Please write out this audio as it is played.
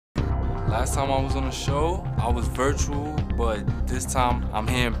Last time I was on the show, I was virtual, but this time I'm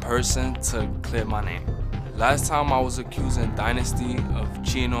here in person to clear my name. Last time I was accusing Dynasty of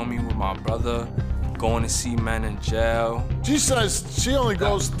cheating on me with my brother, going to see men in jail. She says she only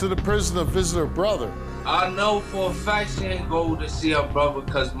goes to the prison to visit her brother. I know for a fact she ain't go to see her brother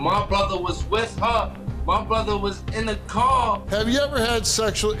because my brother was with her. My brother was in the car. Have you ever had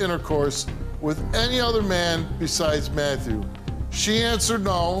sexual intercourse with any other man besides Matthew? She answered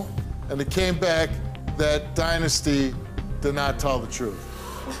no, and it came back that Dynasty did not tell the truth.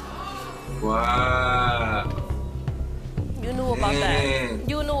 Wow. You knew about that.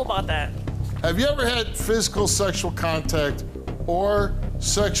 You knew about that. Have you ever had physical sexual contact or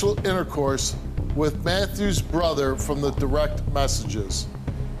sexual intercourse with Matthew's brother from the direct messages?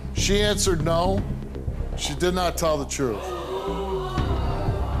 She answered no. She did not tell the truth.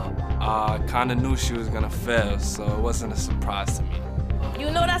 I kinda knew she was gonna fail, so it wasn't a surprise to me. You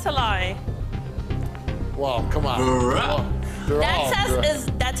know that's a lie. Well, come on.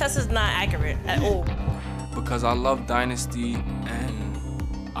 That test is not accurate at all. Because I love Dynasty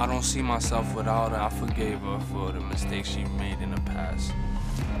and I don't see myself without her. I forgave her for the mistakes she made in the past.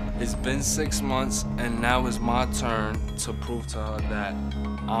 It's been 6 months and now it's my turn to prove to her that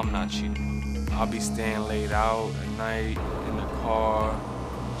I'm not cheating. I'll be staying late out at night in the car.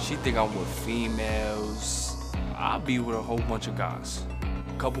 She think I'm with females. I'll be with a whole bunch of guys.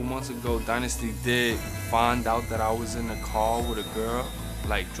 A couple months ago, Dynasty did find out that I was in the car with a girl,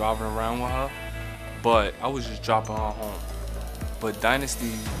 like driving around with her, but I was just dropping her home. But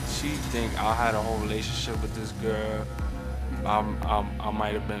Dynasty, she think I had a whole relationship with this girl. I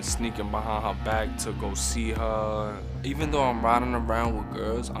might have been sneaking behind her back to go see her. Even though I'm riding around with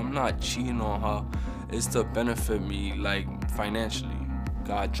girls, I'm not cheating on her. It's to benefit me, like, financially.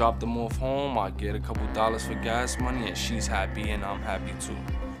 I drop them off home, I get a couple dollars for gas money, and she's happy and I'm happy too.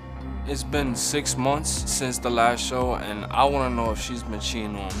 It's been 6 months since the last show, and I wanna know if she's been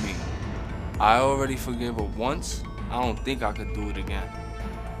cheating on me. I already forgave her once. I don't think I could do it again.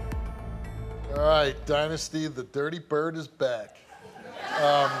 All right, Dynasty, the dirty bird is back.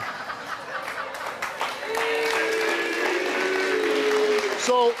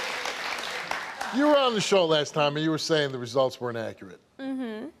 So, you were on the show last time and you were saying the results weren't accurate.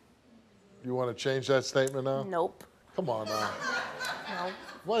 Mm-hmm. You want to change that statement now? Nope. Come on now. Nope.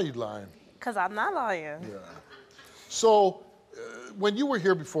 Why are you lying? Because I'm not lying. Yeah. So, when you were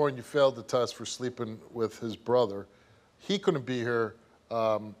here before and you failed the test for sleeping with his brother, he couldn't be here,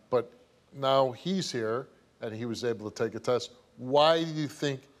 but now he's here and he was able to take a test. Why do you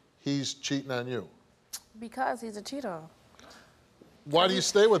think he's cheating on you? Because he's a cheater. Why do you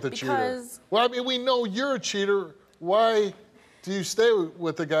stay with a cheater? Well, I mean, we know you're a cheater. Why do you stay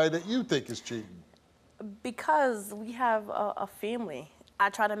with the guy that you think is cheating? Because we have a family. I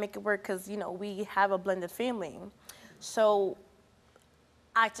try to make it work because, you know, we have a blended family. So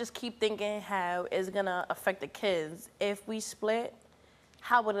I just keep thinking how it's going to affect the kids. If we split,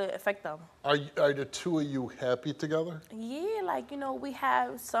 how would it affect them? Are the two of you happy together? Yeah, like, you know, we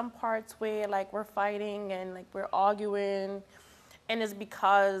have some parts where, like, we're fighting and, like, we're arguing. And it's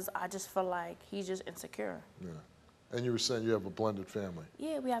because I just feel like he's just insecure. Yeah. And you were saying you have a blended family.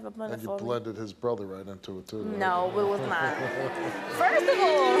 Yeah, we have a blended family. And you blended his brother right into it, too. Right? No, it was not. First of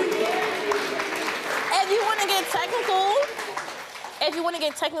all, if you want to get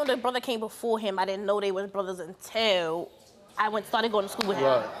technical, the brother came before him. I didn't know they were brothers until I started going to school with him.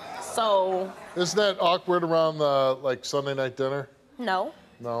 Right. So. Isn't that awkward around like Sunday night dinner? No.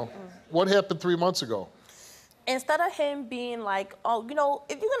 No. What happened 3 months ago? Instead of him being like, oh, you know,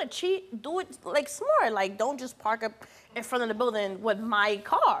 if you're gonna cheat, do it like smart. Like, don't just park up in front of the building with my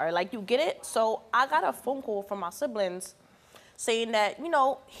car. Like, you get it? So I got a phone call from my siblings saying that, you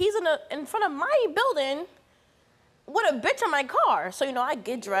know, he's in front of my building with a bitch in my car. So, you know, I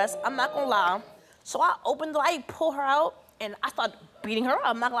get dressed. I'm not gonna lie. So I opened the light, I pull her out, and I start beating her up.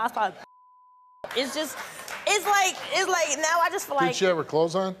 I'm not gonna lie, I start. It's like now I just feel like. Did she have her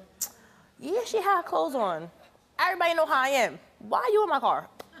clothes on? Yeah, she had clothes on. Everybody know how I am. Why are you in my car?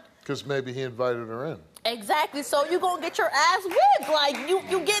 Because maybe he invited her in. Exactly. So you gonna get your ass whipped. Like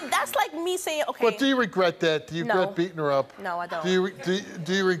you get. That's like me saying, okay. But do you regret that? Do you regret beating her up? No, I don't.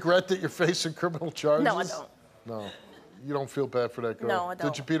 Do you regret that you're facing criminal charges? No, I don't. No. You don't feel bad for that girl? No, I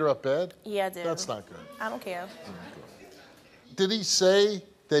don't. Did you beat her up bad? Yeah, I did. That's not good. I don't care. Did he say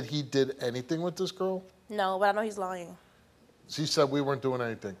that he did anything with this girl? No, but I know he's lying. He said we weren't doing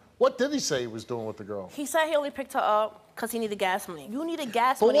anything. What did he say he was doing with the girl? He said he only picked her up because he needed gas money. You needed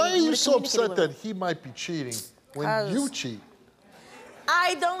gas money. But why are you so upset that he might be cheating when you cheat?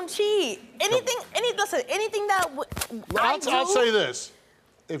 I don't cheat. Anything that... I'll say this.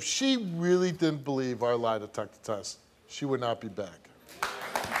 if she really didn't believe our lie detector test, she would not be back.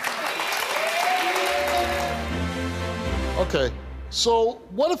 Okay, so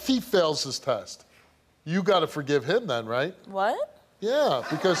what if he fails his test? You got to forgive him then, right? What? Yeah,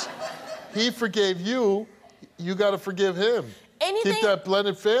 because he forgave you, you got to forgive him. Anything? Keep that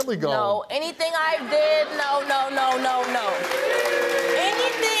blended family going. No, anything I did, no.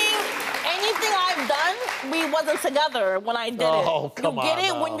 Anything I've done, we wasn't together when I did it. Oh, come on You get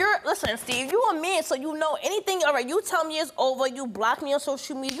it? now. When you're, listen, Steve, you a man, so you know anything, all right, you tell me it's over, you block me on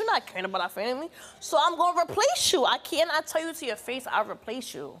social media, you're not caring about our family, so I'm gonna replace you. I cannot tell you to your face, I'll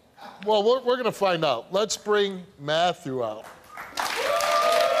replace you. Well, we're gonna find out. Let's bring Matthew out.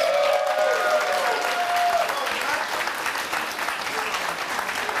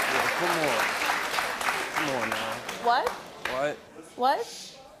 Come on now. What? What?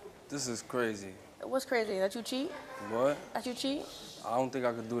 What? This is crazy. What's crazy? That you cheat? What? That you cheat? I don't think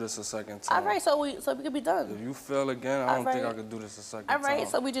I could do this a second time. All right, so we could be done. If you fail again, I don't think I Alright. could do this a second All time. right,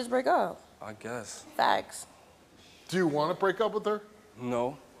 so we just break up. I guess. Facts. Do you want to break up with her?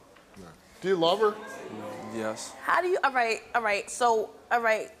 No. Do you love her? Yes. How do you, all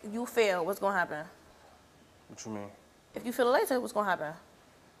right, you fail, what's gonna happen? What you mean? If you fail later, what's gonna happen?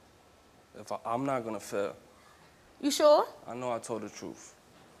 I'm not gonna fail. You sure? I know I told the truth.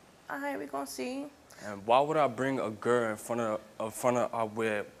 All right, we gonna see. And why would I bring a girl in front of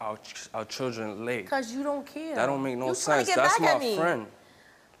where our children lay? Cause you don't care. That don't make no You tryna sense. get That's back at my me. friend.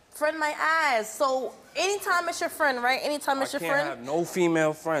 Friend my ass. So anytime it's your friend, right? Anytime it's I your can't friend. have no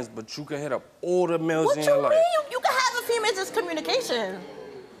female friends, but you can hit up all the males What in you your life. mean? You can have a female, it's just communication.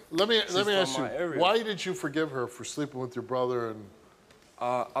 Let me from ask you, my area. why did you forgive her for sleeping with your brother? And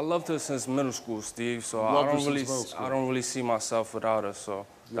I loved her since middle school, Steve. So I Loved her don't since really, middle school. I don't really see myself without her. So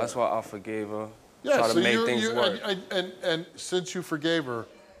that's why I forgave her. yeah, Try so to make things work. and since you forgave her,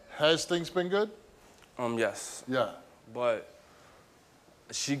 has things been good? Yes. Yeah. But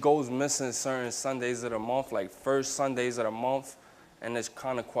she goes missing certain Sundays of the month, like first Sundays of the month, and it's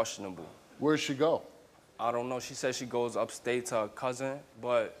kind of questionable. Where'd she go? I don't know. She said she goes upstate to her cousin,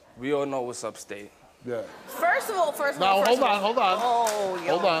 but we all know what's upstate. Yeah. First of all. Now hold on. Oh,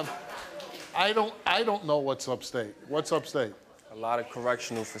 yo. Hold on. I don't know what's upstate. What's upstate? A lot of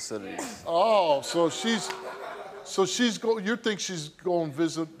correctional facilities. Oh, so she's you think she's going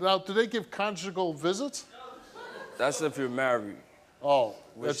visit now? Do they give conjugal visits? That's if you're married, Oh,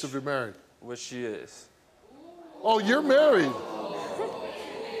 that's if you're married. which she is. Oh, you're married.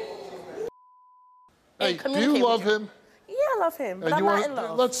 Hey, do communicate you with love you. him? Yeah, I love him, but And I'm you not wanna-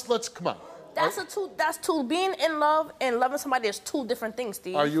 in love. Let's come on. That's two. Being in love and loving somebody is two different things,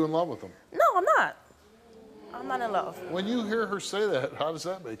 Steve. Are you in love with him? No, I'm not. I'm not in love. When you hear her say that, how does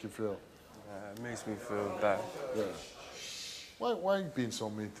that make you feel? It makes me feel bad. Yeah. Why are you being so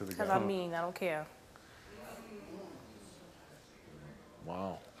mean to the Because guy? I mean, I don't care.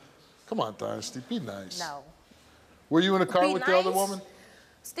 Wow. Come on, Dynasty, be nice. No. Were you in a car Be with the other nice? woman?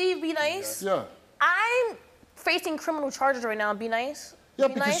 Steve, be nice. Yeah. I'm facing criminal charges right now. Be nice. Yeah,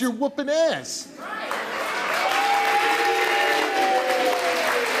 Be because nice. you're whooping ass.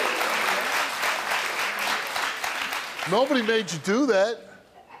 Nobody made you do that.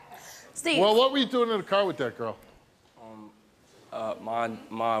 Steve. Well, what were you doing in the car with that girl?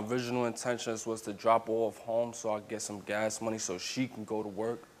 My original intentions was to drop her off home so I could get some gas money so she can go to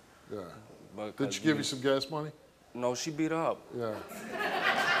work. Yeah. But Did she give you some gas money? No, she beat her up. Yeah.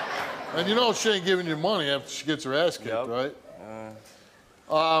 And you know she ain't giving you money after she gets her ass kicked, Yep. right?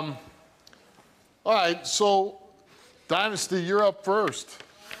 All right, so Dynasty, you're up first.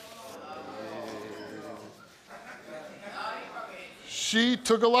 She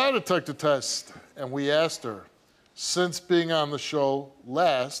took a lie detector test, and we asked her, since being on the show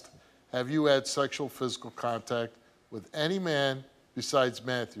last, have you had sexual physical contact with any man besides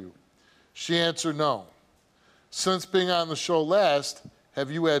Matthew? She answered no. Since being on the show last, have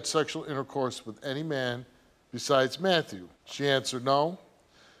you had sexual intercourse with any man besides Matthew? She answered no.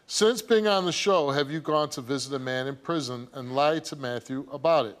 Since being on the show, have you gone to visit a man in prison and lied to Matthew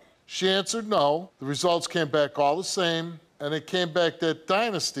about it? She answered no. The results came back all the same, and it came back that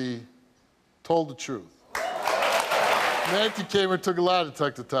Dynasty told the truth. Matthew came and took a lie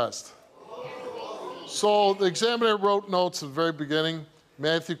detector test. So the examiner wrote notes at the very beginning.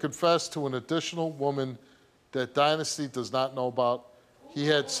 Matthew confessed to an additional woman that Dynasty does not know about. He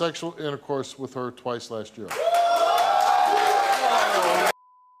had sexual intercourse with her twice last year.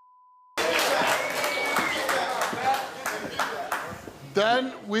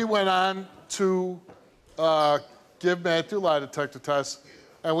 Then we went on to give Matthew a lie detector test,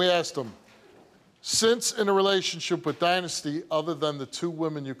 and we asked him, Since in a relationship with Dynasty, other than the 2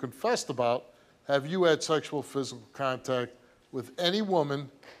 women you confessed about, have you had sexual physical contact with any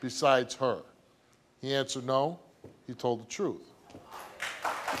woman besides her? He answered no. He told the truth.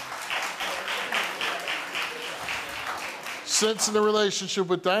 Since in a relationship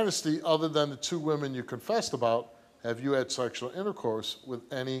with Dynasty, other than the 2 women you confessed about, have you had sexual intercourse with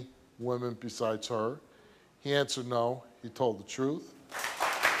any women besides her? He answered no. He told the truth.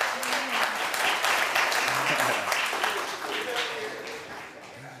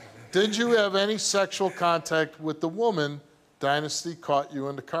 Did you have any sexual contact with the woman Dynasty caught you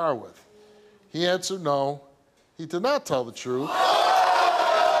in the car with? He answered no. He did not tell the truth.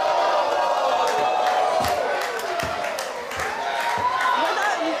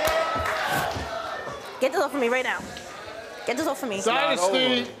 Get this off of me right now. Get this off of me.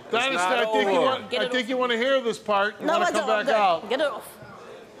 Dynasty, I think you want to hear this part. You want to come back out. Get it off.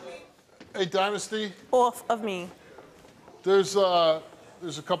 Hey, Dynasty. Off of me. There's a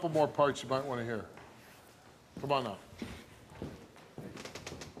couple more parts you might want to hear. Come on now.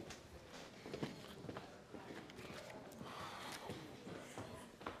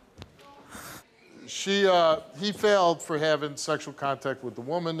 He failed for having sexual contact with the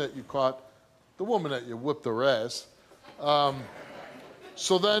woman that you caught, the woman that you whipped her ass.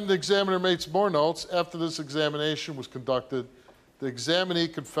 So then the examiner made some more notes. After this examination was conducted, the examinee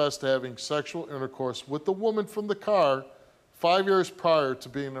confessed to having sexual intercourse with the woman from the car 5 years prior to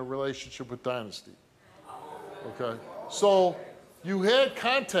being in a relationship with Dynasty. Okay? So you had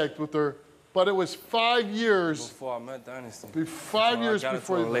contact with her, but it was 5 years before I met Dynasty. 5 years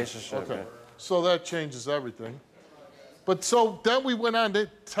before you relationship. Okay. So that changes everything. But so then we went on to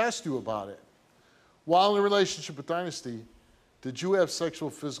test you about it. While in a relationship with Dynasty, did you have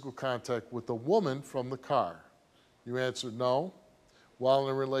sexual physical contact with the woman from the car? You answered no. While in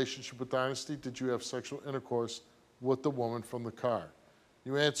a relationship with Dynasty, did you have sexual intercourse with the woman from the car?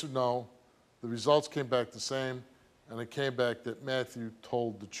 You answered no. The results came back the same, and it came back that Matthew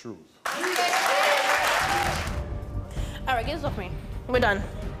told the truth. All right, get this off me. We're done.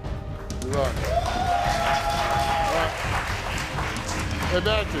 You're on. All right. Hey,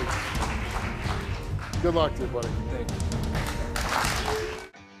 Matthew. Good luck to you, buddy. Thank you.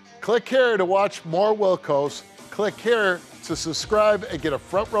 Click here to watch more Wilkos. Click here to subscribe and get a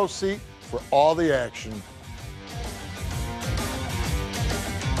front row seat for all the action.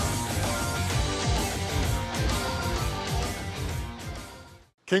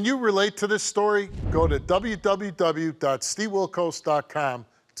 Can you relate to this story? Go to www.stevewilkos.com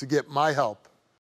to get my help.